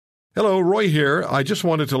Hello, Roy here. I just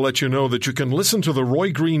wanted to let you know that you can listen to The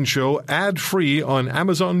Roy Green Show ad-free on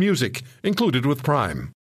Amazon Music, included with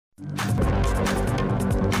Prime.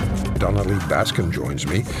 Donna Lee Baskin joins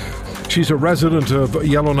me. She's a resident of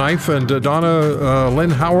Yellowknife. And Donna,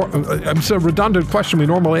 Lynn, it's a redundant question we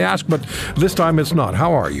normally ask, but this time it's not.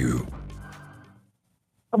 How are you?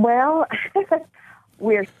 Well,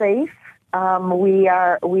 we're safe. We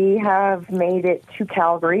have made it to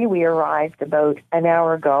Calgary. We arrived about an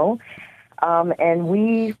hour ago, and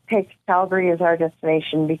we picked Calgary as our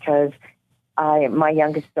destination because my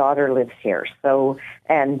youngest daughter lives here.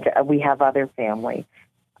 And we have other family.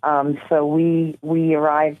 So we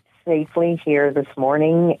arrived safely here this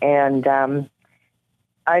morning, and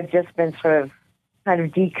I've just been sort of kind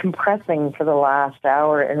of decompressing for the last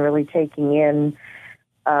hour and really taking in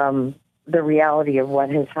the reality of what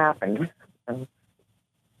has happened.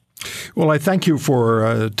 Well, I thank you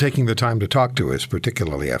for taking the time to talk to us,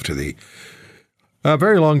 particularly after the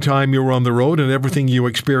very long time you were on the road and everything you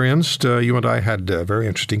experienced. You and I had a very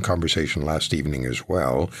interesting conversation last evening as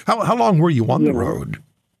well. How long were you on the road?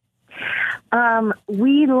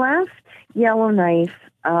 We left Yellowknife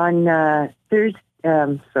on Thursday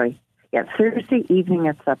evening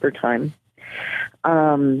at supper time.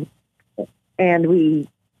 And we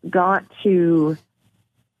got to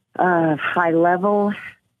high level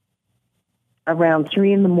around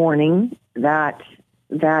 3 a.m. that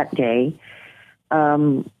day.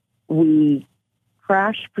 We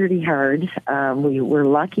crashed pretty hard. We were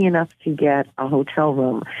lucky enough to get a hotel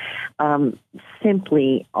room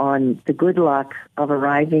simply on the good luck of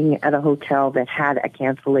arriving at a hotel that had a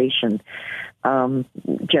cancellation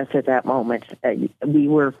just at that moment. We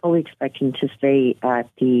were fully expecting to stay at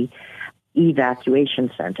the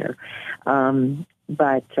evacuation center.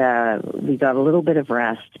 But we got a little bit of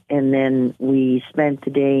rest, and then we spent the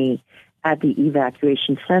day at the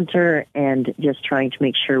evacuation center and just trying to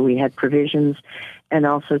make sure we had provisions and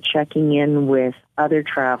also checking in with other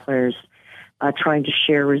travelers, trying to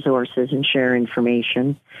share resources and share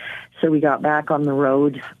information. So we got back on the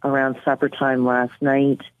road around supper time last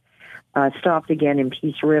night, stopped again in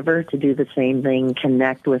Peace River to do the same thing,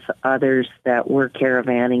 connect with others that were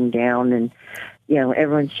caravanning down, and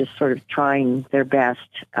everyone's just sort of trying their best.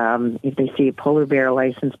 If they see a polar bear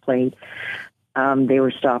license plate, they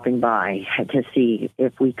were stopping by to see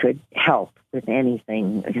if we could help with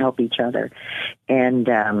anything, help each other. And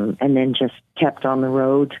then just kept on the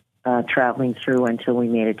road, traveling through until we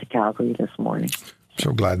made it to Calgary this morning.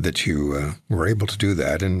 So glad that you were able to do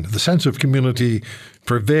that. And the sense of community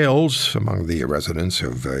prevails among the residents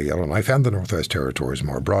of Yellowknife and the Northwest Territories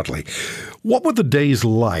more broadly. What were the days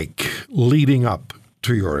like leading up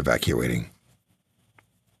to your evacuating?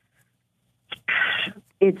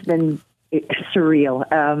 It's been surreal.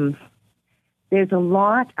 There's a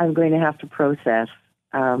lot I'm going to have to process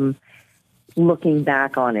looking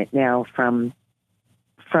back on it now from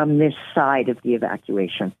this side of the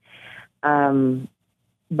evacuation.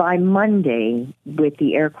 By Monday, with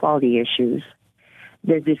the air quality issues,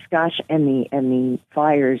 the discussion and the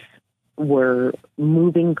fires were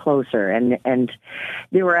moving closer, and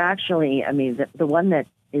there were actually, the one that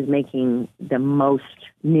is making the most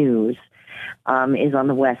news is on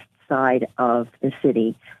the west side of the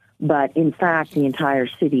city. But in fact, the entire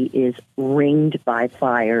city is ringed by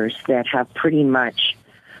fires that have pretty much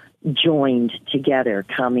joined together,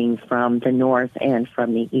 coming from the north and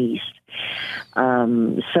from the east.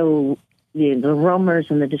 So the rumors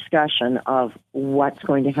and the discussion of what's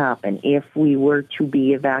going to happen if we were to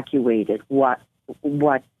be evacuated, what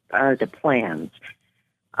are the plans?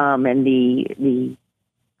 And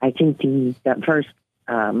I think the first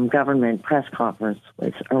government press conference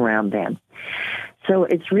was around then. So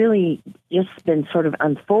it's really just been sort of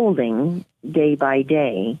unfolding day by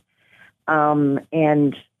day.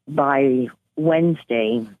 And by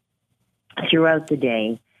Wednesday, throughout the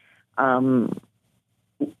day,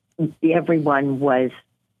 everyone was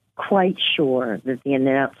quite sure that the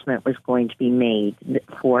announcement was going to be made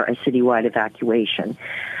for a citywide evacuation,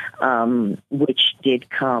 which did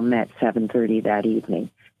come at 7:30 that evening.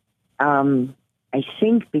 I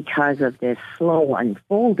think because of this slow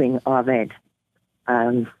unfolding of it,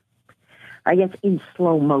 I guess in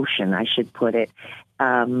slow motion, I should put it,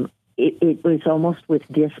 it was almost with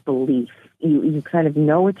disbelief. You kind of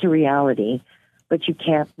know it's a reality, but you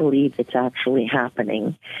can't believe it's actually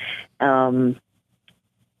happening. And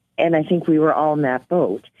I think we were all in that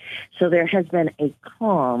boat. So there has been a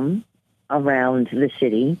calm around the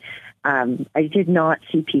city. I did not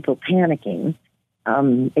see people panicking.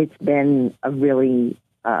 It's been a really,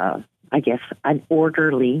 an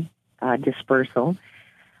orderly dispersal.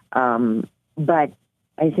 But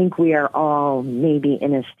I think we are all maybe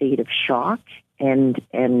in a state of shock, and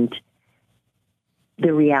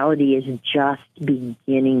the reality is just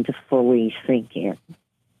beginning to fully sink in.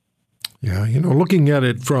 Yeah, looking at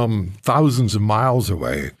it from thousands of miles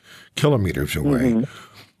away, kilometers away,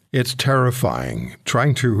 it's terrifying.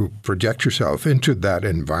 Trying to project yourself into that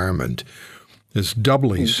environment is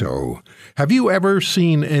doubly so. Have you ever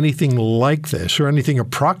seen anything like this or anything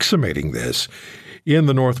approximating this in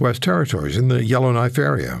the Northwest Territories, in the Yellowknife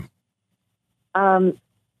area? The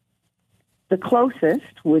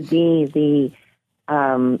closest would be the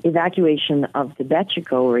evacuation of the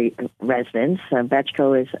Betchiko residents.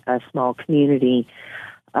 Betchiko is a small community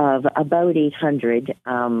of about 800,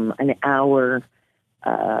 an hour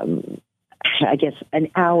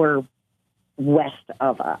west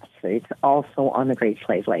of us. It's also on the Great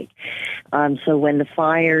Slave Lake. So when the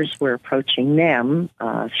fires were approaching them,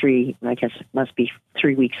 it must be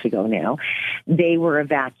 3 weeks ago now, they were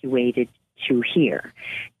evacuated to here.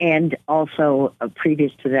 And also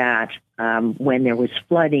previous to that, when there was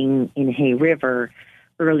flooding in Hay River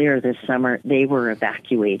earlier this summer, they were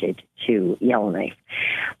evacuated to Yellowknife.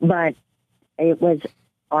 But it was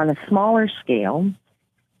on a smaller scale,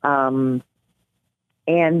 and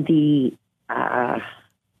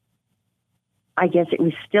I guess it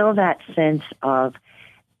was still that sense of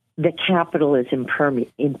the capital is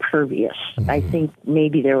impervious. I think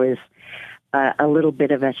maybe there was a little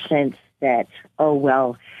bit of a sense that,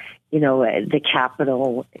 the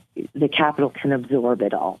capital can absorb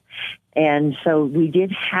it all. And so we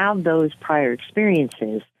did have those prior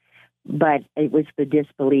experiences, but it was the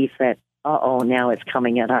disbelief that, now it's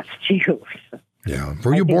coming at us too. Yeah.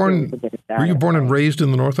 Were you born and raised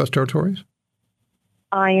in the Northwest Territories?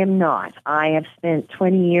 I am not. I have spent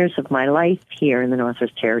 20 years of my life here in the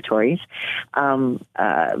Northwest Territories, 10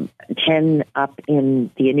 up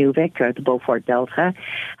in the Inuvik, or the Beaufort Delta,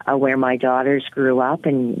 where my daughters grew up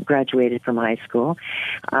and graduated from high school.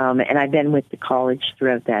 And I've been with the college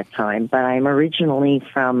throughout that time. But I'm originally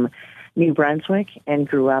from New Brunswick and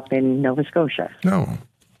grew up in Nova Scotia. Oh,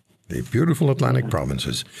 the beautiful Atlantic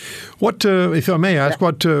provinces. What, if I may ask,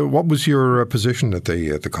 what was your position at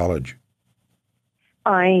the college?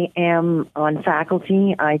 I am on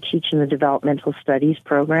faculty. I teach in the developmental studies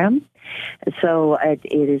program. So it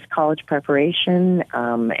is college preparation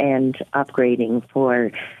and upgrading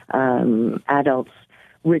for adults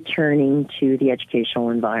returning to the educational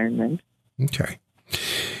environment. Okay.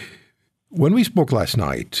 When we spoke last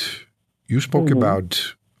night, you spoke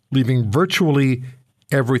about leaving virtually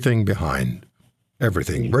everything behind.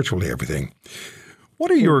 Everything, virtually everything. What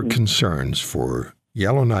are your concerns for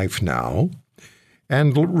Yellowknife now?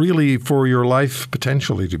 And really for your life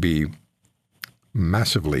potentially to be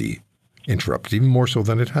massively interrupted, even more so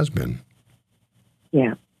than it has been.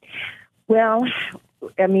 Yeah. Well,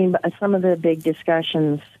 I mean, some of the big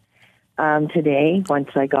discussions today,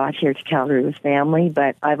 once I got here to Calgary with family,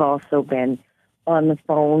 but I've also been on the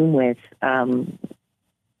phone with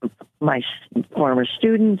my former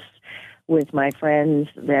students, with my friends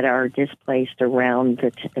that are displaced around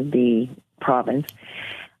the province.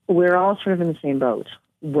 We're all sort of in the same boat.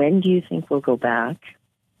 When do you think we'll go back?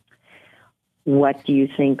 What do you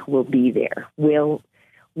think will be there? Will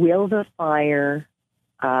the fire?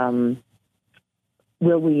 Will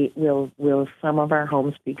some of our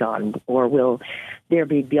homes be gone, or will there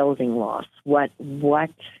be building loss? What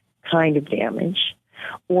kind of damage?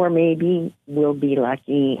 Or maybe we'll be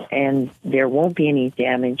lucky and there won't be any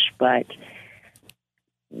damage, but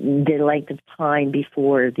the length of time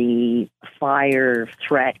before the fire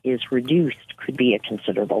threat is reduced could be a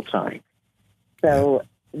considerable time. So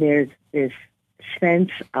there's this sense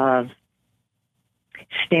of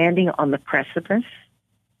standing on the precipice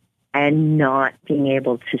and not being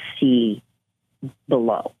able to see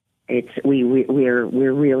below. We're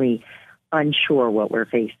really unsure what we're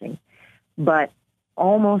facing. But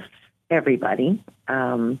almost everybody is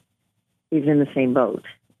in the same boat.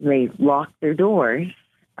 They locked their doors,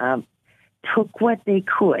 took what they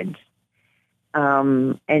could,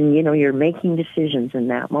 and you're making decisions in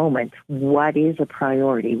that moment. What is a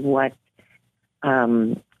priority? What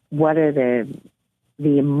are the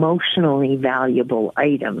emotionally valuable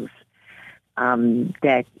items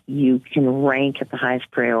that you can rank at the highest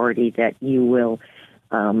priority that you will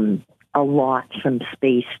allot some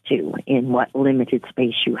space to in what limited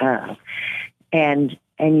space you have, and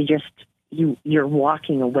you're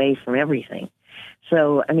walking away from everything.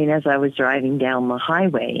 So, I mean, as I was driving down the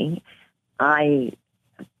highway,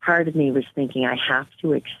 part of me was thinking I have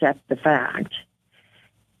to accept the fact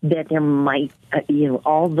that there might,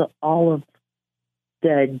 all of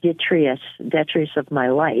the detritus of my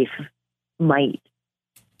life might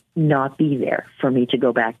not be there for me to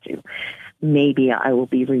go back to. Maybe I will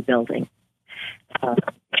be rebuilding.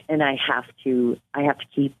 And I have to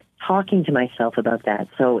keep talking to myself about that,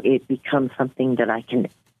 so it becomes something that I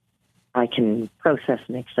can process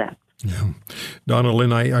and accept. Yeah. Donna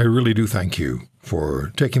Lynn, I really do thank you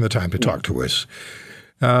for taking the time to talk to us.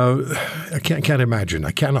 I can't imagine.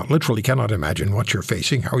 Literally cannot imagine what you're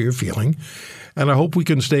facing, how you're feeling. And I hope we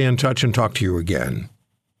can stay in touch and talk to you again.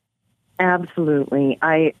 Absolutely.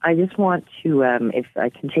 I just want to, if I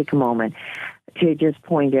can take a moment, to just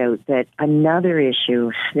point out that another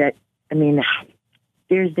issue that,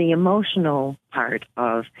 there's the emotional part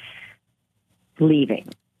of leaving,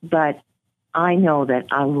 but I know that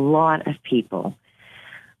a lot of people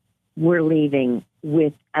were leaving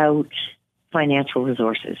without financial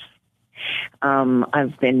resources.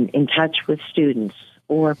 I've been in touch with students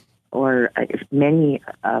or many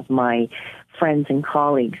of my friends and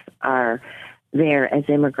colleagues are there as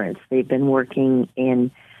immigrants. They've been working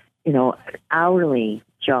in, hourly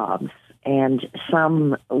jobs, and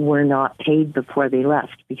some were not paid before they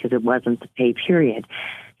left because it wasn't the pay period.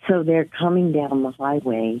 So they're coming down the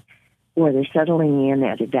highway, or they're settling in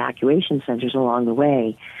at evacuation centers along the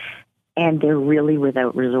way, and they're really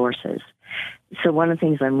without resources. So one of the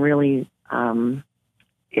things I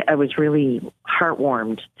was really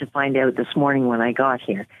heartwarmed to find out this morning when I got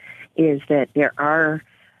here is that there are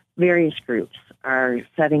various groups are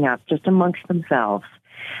setting up just amongst themselves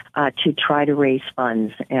to try to raise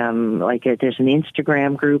funds. There's an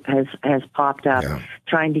Instagram group has popped up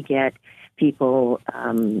trying to get people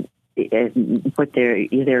put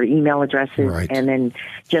their email addresses, right. And then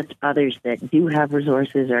just others that do have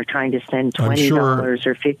resources are trying to send $20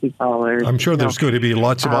 or $50. I'm sure there's going to be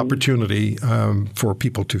lots of opportunity for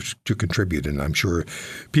people to contribute, and I'm sure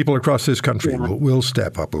people across this country will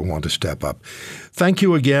step up, will want to step up. Thank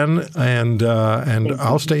you again, and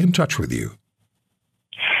I'll stay in touch with you.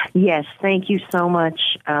 Yes, thank you so much.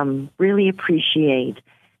 Really appreciate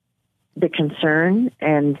the concern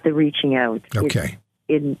and the reaching out. Okay.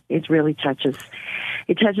 It really touches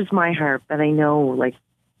my heart, but I know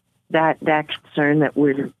that concern that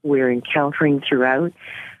we're encountering throughout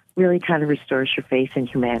really kind of restores your faith in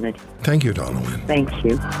humanity. Thank you, Donna Lynn. Thank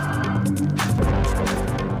you.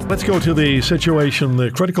 Let's go to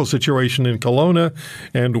the critical situation in Kelowna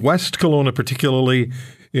and West Kelowna, particularly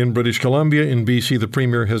in British Columbia. In BC, the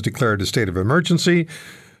Premier has declared a state of emergency.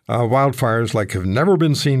 Wildfires like have never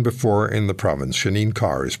been seen before in the province. Chanine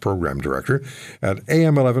Carr is Program Director at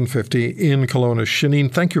AM 1150 in Kelowna. Chanine,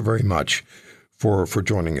 thank you very much for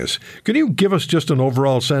joining us. Can you give us just an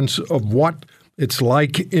overall sense of what it's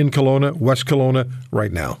like in Kelowna, West Kelowna,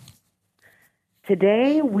 right now?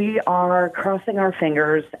 Today, we are crossing our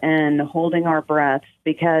fingers and holding our breaths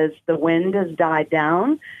because the wind has died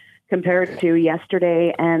down compared to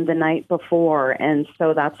yesterday and the night before. And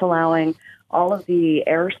so that's allowing all of the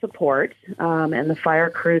air support and the fire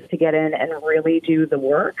crews to get in and really do the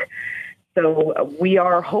work. So we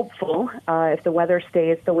are hopeful, if the weather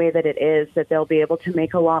stays the way that it is, that they'll be able to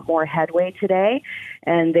make a lot more headway today,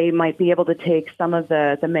 and they might be able to take some of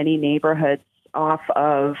the many neighborhoods off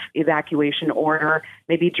of evacuation order,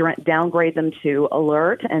 maybe downgrade them to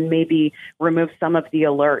alert, and maybe remove some of the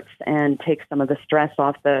alerts and take some of the stress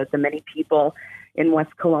off the many people in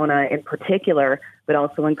West Kelowna in particular, but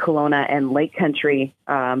also in Kelowna and Lake Country,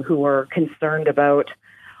 who are concerned about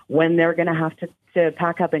when they're going to have to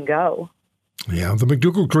pack up and go. Yeah, the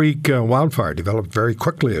McDougall Creek wildfire developed very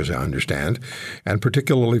quickly, as I understand, and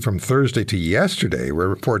particularly from Thursday to yesterday, where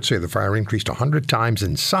reports say the fire increased 100 times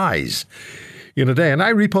in size in a day. And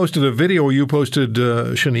I reposted a video you posted,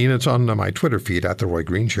 Chanine. It's on my Twitter feed, at The Roy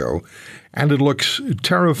Green Show, and it looks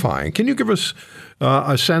terrifying. Can you give us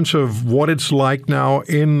a sense of what it's like now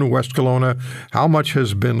in West Kelowna? How much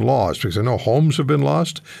has been lost? Because I know homes have been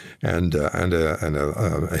lost, and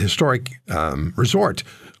a historic resort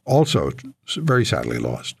also very sadly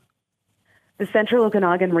lost. The Central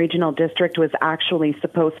Okanagan Regional District was actually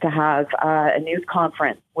supposed to have a news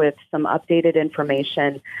conference with some updated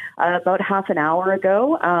information about half an hour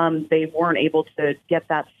ago. They weren't able to get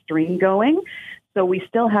that stream going. So we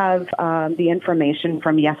still have the information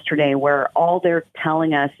from yesterday where all they're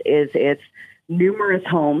telling us is it's numerous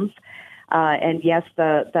homes. And yes,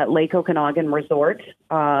 that Lake Okanagan resort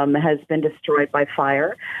has been destroyed by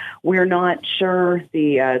fire. We're not sure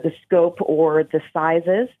the scope or the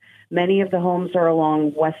sizes. Many of the homes are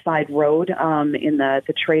along West Side Road in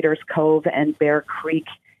the Traders Cove and Bear Creek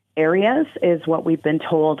areas is what we've been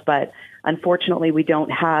told. But unfortunately, we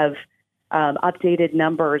don't have updated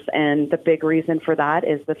numbers. And the big reason for that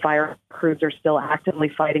is the fire crews are still actively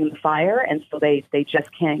fighting the fire. And so they just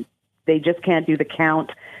can't they just can't do the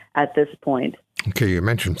count at this point. Okay, you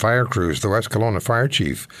mentioned fire crews. The West Kelowna fire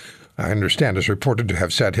chief, I understand, is reported to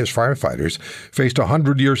have said his firefighters faced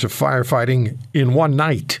 100 years of firefighting in one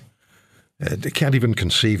night. They can't even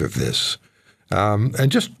conceive of this.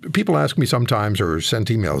 And just people ask me sometimes or send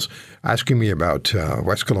emails asking me about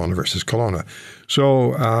West Kelowna versus Kelowna.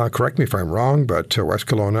 So correct me if I'm wrong, but West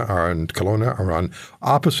Kelowna and Kelowna are on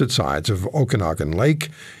opposite sides of Okanagan Lake.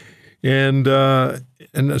 And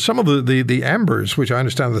some of the embers, which I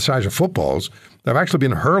understand are the size of footballs, have actually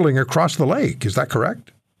been hurling across the lake. Is that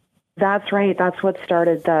correct? That's right. That's what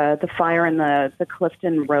started the fire in the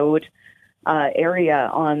Clifton Road area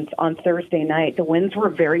on Thursday night. The winds were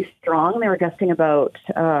very strong. They were gusting about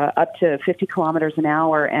up to 50 kilometers an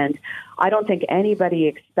hour. And I don't think anybody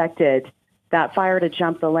expected that fire to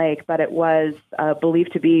jump the lake, but it was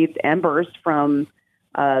believed to be embers from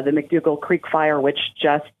the McDougall Creek fire, which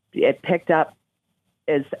it picked up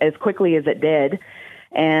as quickly as it did,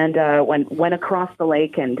 and went across the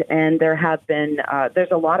lake. And there have been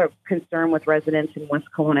there's a lot of concern with residents in West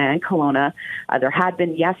Kelowna and Kelowna. There had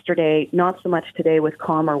been yesterday, not so much today with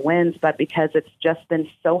calmer winds, but because it's just been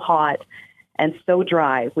so hot and so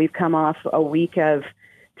dry. We've come off a week of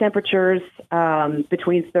temperatures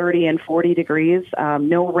between 30 and 40 degrees,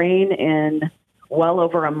 no rain in well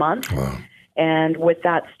over a month. Wow. And with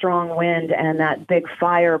that strong wind and that big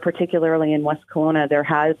fire, particularly in West Kelowna, there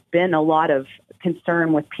has been a lot of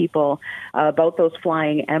concern with people about those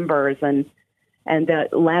flying embers and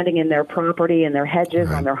landing in their property and their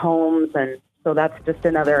hedges, on their homes. And so that's just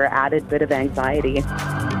another added bit of anxiety.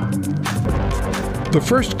 The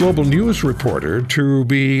first global news reporter to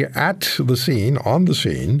be at the scene, on the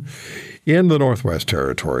scene, in the Northwest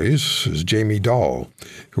Territories is Jayme Dahl,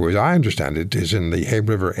 who, as I understand it, is in the Hay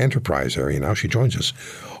River Enterprise area now. She joins us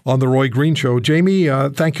on the Roy Green Show.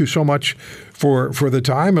 Jayme, thank you so much for the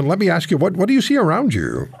time. And let me ask you, what do you see around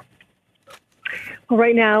you? Well,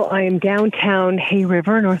 right now I am downtown Hay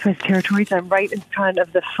River, Northwest Territories. I'm right in front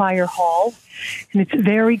of the fire hall, and it's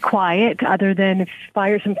very quiet other than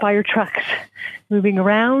some fire trucks moving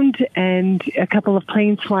around and a couple of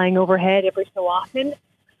planes flying overhead every so often.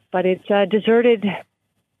 But it's a deserted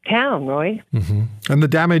town, Roy. Mm-hmm. And the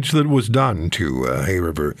damage that was done to Hay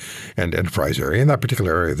River and Enterprise area, in that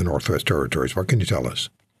particular area of the Northwest Territories, what can you tell us?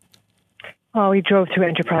 Oh, we drove through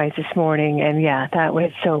Enterprise this morning, and yeah, that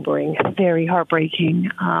was sobering, very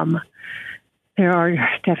heartbreaking. There are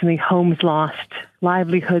definitely homes lost,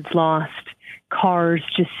 livelihoods lost, cars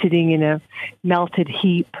just sitting in a melted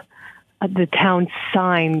heap. The town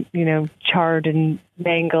sign, charred and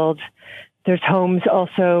mangled. There's homes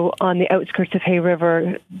also on the outskirts of Hay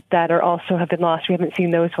River that have been lost. We haven't seen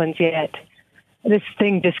those ones yet. This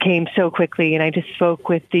thing just came so quickly, and I just spoke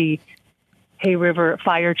with the Hay River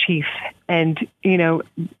fire chief, and he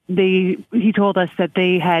told us that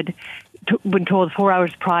they had been told 4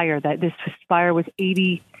 hours prior that this fire was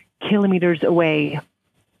 80 kilometers away,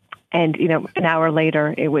 and an hour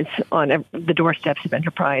later it was on the doorsteps of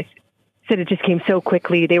Enterprise. Said it just came so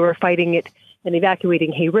quickly. They were fighting it and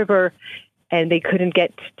evacuating Hay River, and they couldn't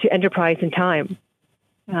get to Enterprise in time.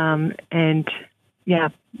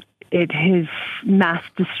 It is mass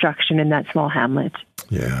destruction in that small hamlet.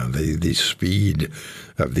 Yeah, the speed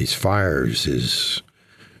of these fires is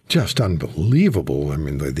just unbelievable. I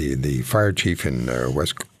mean, the fire chief in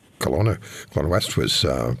West Kelowna West was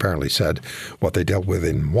apparently said what they dealt with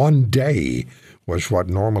in one day was what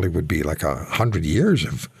normally would be like 100 years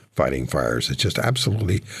of fighting fires. It's just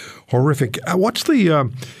absolutely horrific. What's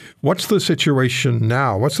the situation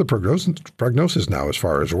now? What's the prognosis now as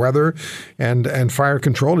far as weather and fire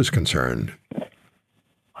control is concerned?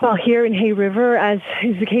 Well, here in Hay River, as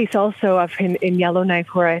is the case also in Yellowknife,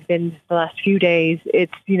 where I've been the last few days,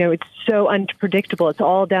 it's so unpredictable. It's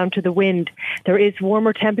all down to the wind. There is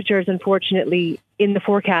warmer temperatures, unfortunately, in the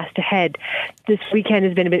forecast ahead. This weekend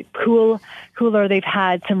has been a bit cooler. They've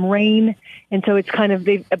had some rain, and so it's kind of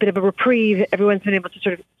a bit of a reprieve. Everyone's been able to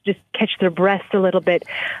sort of just catch their breath a little bit.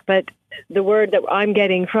 But the word that I'm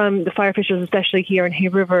getting from the fire officials, especially here in Hay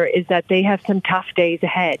River, is that they have some tough days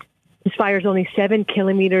ahead. This fire is only 7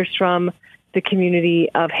 kilometers from the community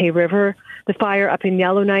of Hay River. The fire up in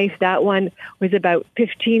Yellowknife, that one was about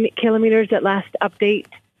 15 kilometers at last update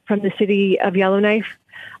from the city of Yellowknife.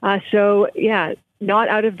 Not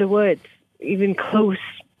out of the woods, even close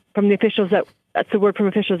from the officials that's the word from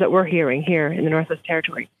officials that we're hearing here in the Northwest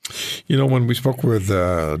Territory. When we spoke with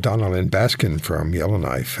Donna Lynn Baskin from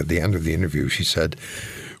Yellowknife at the end of the interview, she said,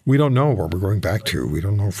 we don't know where we're going back to. We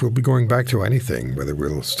don't know if we'll be going back to anything, whether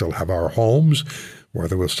we'll still have our homes,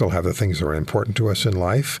 whether we'll still have the things that are important to us in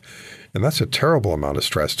life. And that's a terrible amount of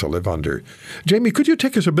stress to live under. Jayme, could you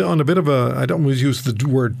take us on a bit of a, I don't always use the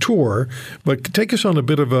word tour, but take us on a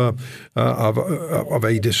bit of a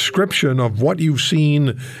description of what you've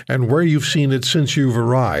seen and where you've seen it since you've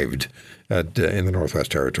arrived in the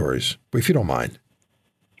Northwest Territories, if you don't mind.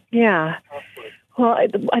 Yeah. Well,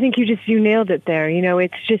 I think you nailed it there.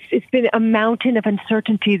 It's been a mountain of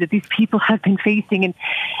uncertainty that these people have been facing, and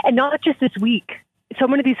not just this week. So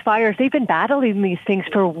many of these fires, they've been battling these things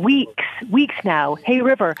for weeks now. Hay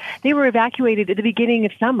River, they were evacuated at the beginning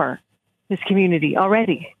of summer, this community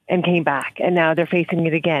already, and came back, and now they're facing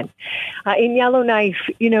it again. In Yellowknife,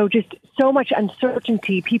 just so much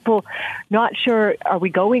uncertainty, people not sure, are we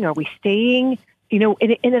going, are we staying?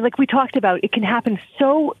 And like we talked about, it can happen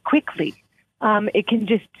so quickly. It can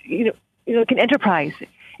just, it can enterprise.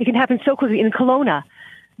 It can happen so quickly in Kelowna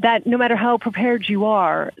that no matter how prepared you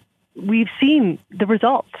are, we've seen the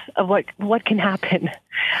results of what can happen.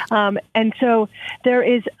 And so there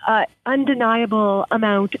is an undeniable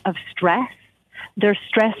amount of stress. They're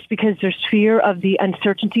stressed because there's fear of the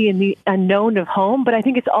uncertainty and the unknown of home. But I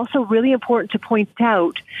think it's also really important to point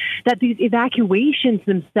out that these evacuations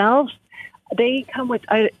themselves, they come with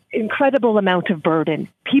an incredible amount of burden.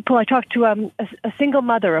 I talked to a single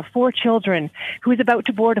mother of 4 children who was about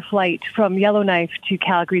to board a flight from Yellowknife to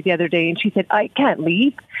Calgary the other day, and she said, "I can't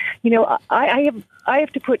leave. I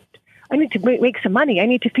need to make some money. I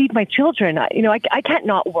need to feed my children. I can't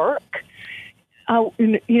not work.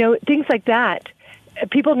 Things like that.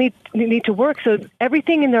 People need to work, so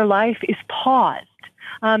everything in their life is paused.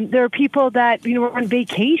 There are people that are on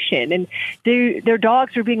vacation, and their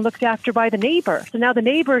dogs are being looked after by the neighbor. So now the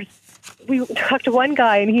neighbors, we talked to one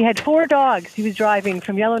guy, and he had 4 dogs. He was driving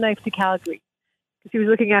from Yellowknife to Calgary because he was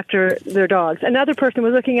looking after their dogs. Another person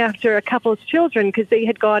was looking after a couple's children because they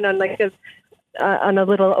had gone on on a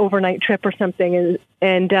little overnight trip or something,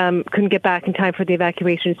 and couldn't get back in time for the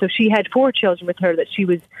evacuation. So she had 4 children with her that she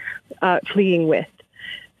was fleeing with.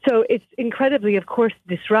 So it's incredibly, of course,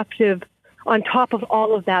 disruptive. On top of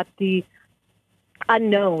all of that, the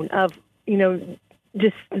unknown of,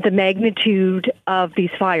 just the magnitude of these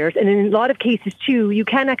fires. And in a lot of cases, too, you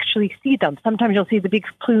can actually see them. Sometimes you'll see the big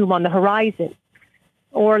plume on the horizon.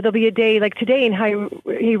 Or there'll be a day like today in Hay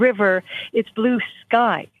River, it's blue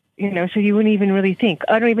sky, so you wouldn't even really think.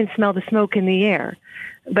 I don't even smell the smoke in the air.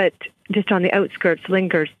 But just on the outskirts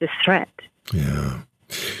lingers this threat. Yeah.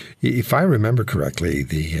 If I remember correctly,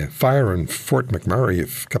 the fire in Fort McMurray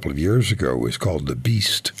a couple of years ago was called the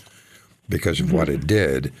Beast because of what it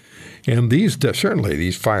did. And these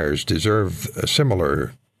fires deserve a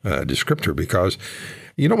similar descriptor because,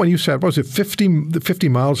 when you said, was it 50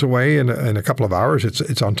 miles away in a couple of hours,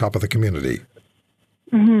 it's on top of the community.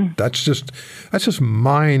 Mm-hmm. That's just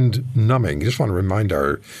mind-numbing. I just want to remind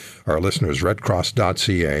our listeners,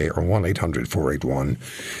 redcross.ca or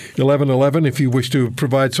 1-800-481-1111 if you wish to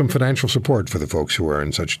provide some financial support for the folks who are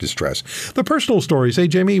in such distress. The personal stories,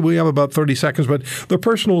 Jayme, we have about 30 seconds, but the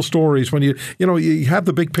personal stories, when you have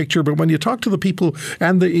the big picture, but when you talk to the people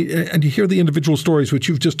and you hear the individual stories, which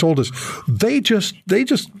you've just told us, they just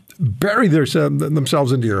bury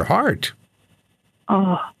themselves into your heart.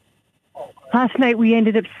 Oh. Last night we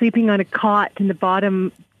ended up sleeping on a cot in the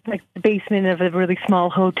bottom, like the basement of a really small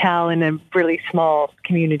hotel in a really small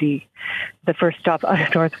community. The first stop out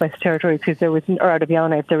of Northwest Territories out of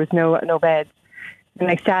Yellowknife, there was no beds.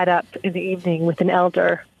 And I sat up in the evening with an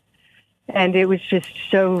elder, and it was just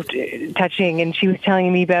so touching. And she was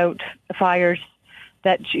telling me about the fires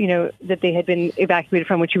that that they had been evacuated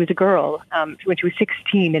from when she was a girl, when she was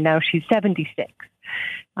 16, and now she's 76.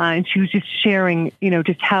 And she was just sharing,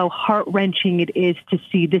 just how heart-wrenching it is to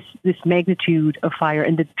see this magnitude of fire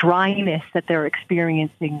and the dryness that they're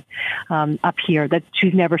experiencing up here that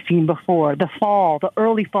she's never seen before. The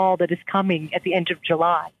early fall that is coming at the end of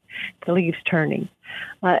July, the leaves turning.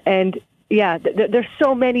 And, yeah, there's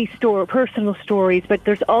so many personal stories, but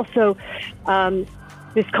there's also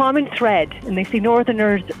this common thread. And they say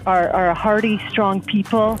Northerners are a hardy, strong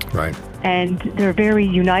people. Right. And they're very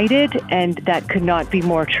united, and that could not be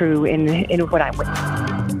more true in what I'm with.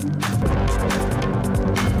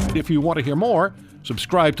 If you want to hear more,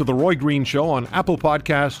 subscribe to The Roy Green Show on Apple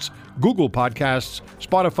Podcasts, Google Podcasts,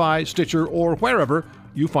 Spotify, Stitcher, or wherever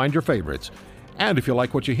you find your favorites. And if you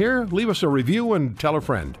like what you hear, leave us a review and tell a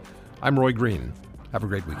friend. I'm Roy Green. Have a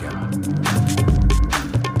great weekend.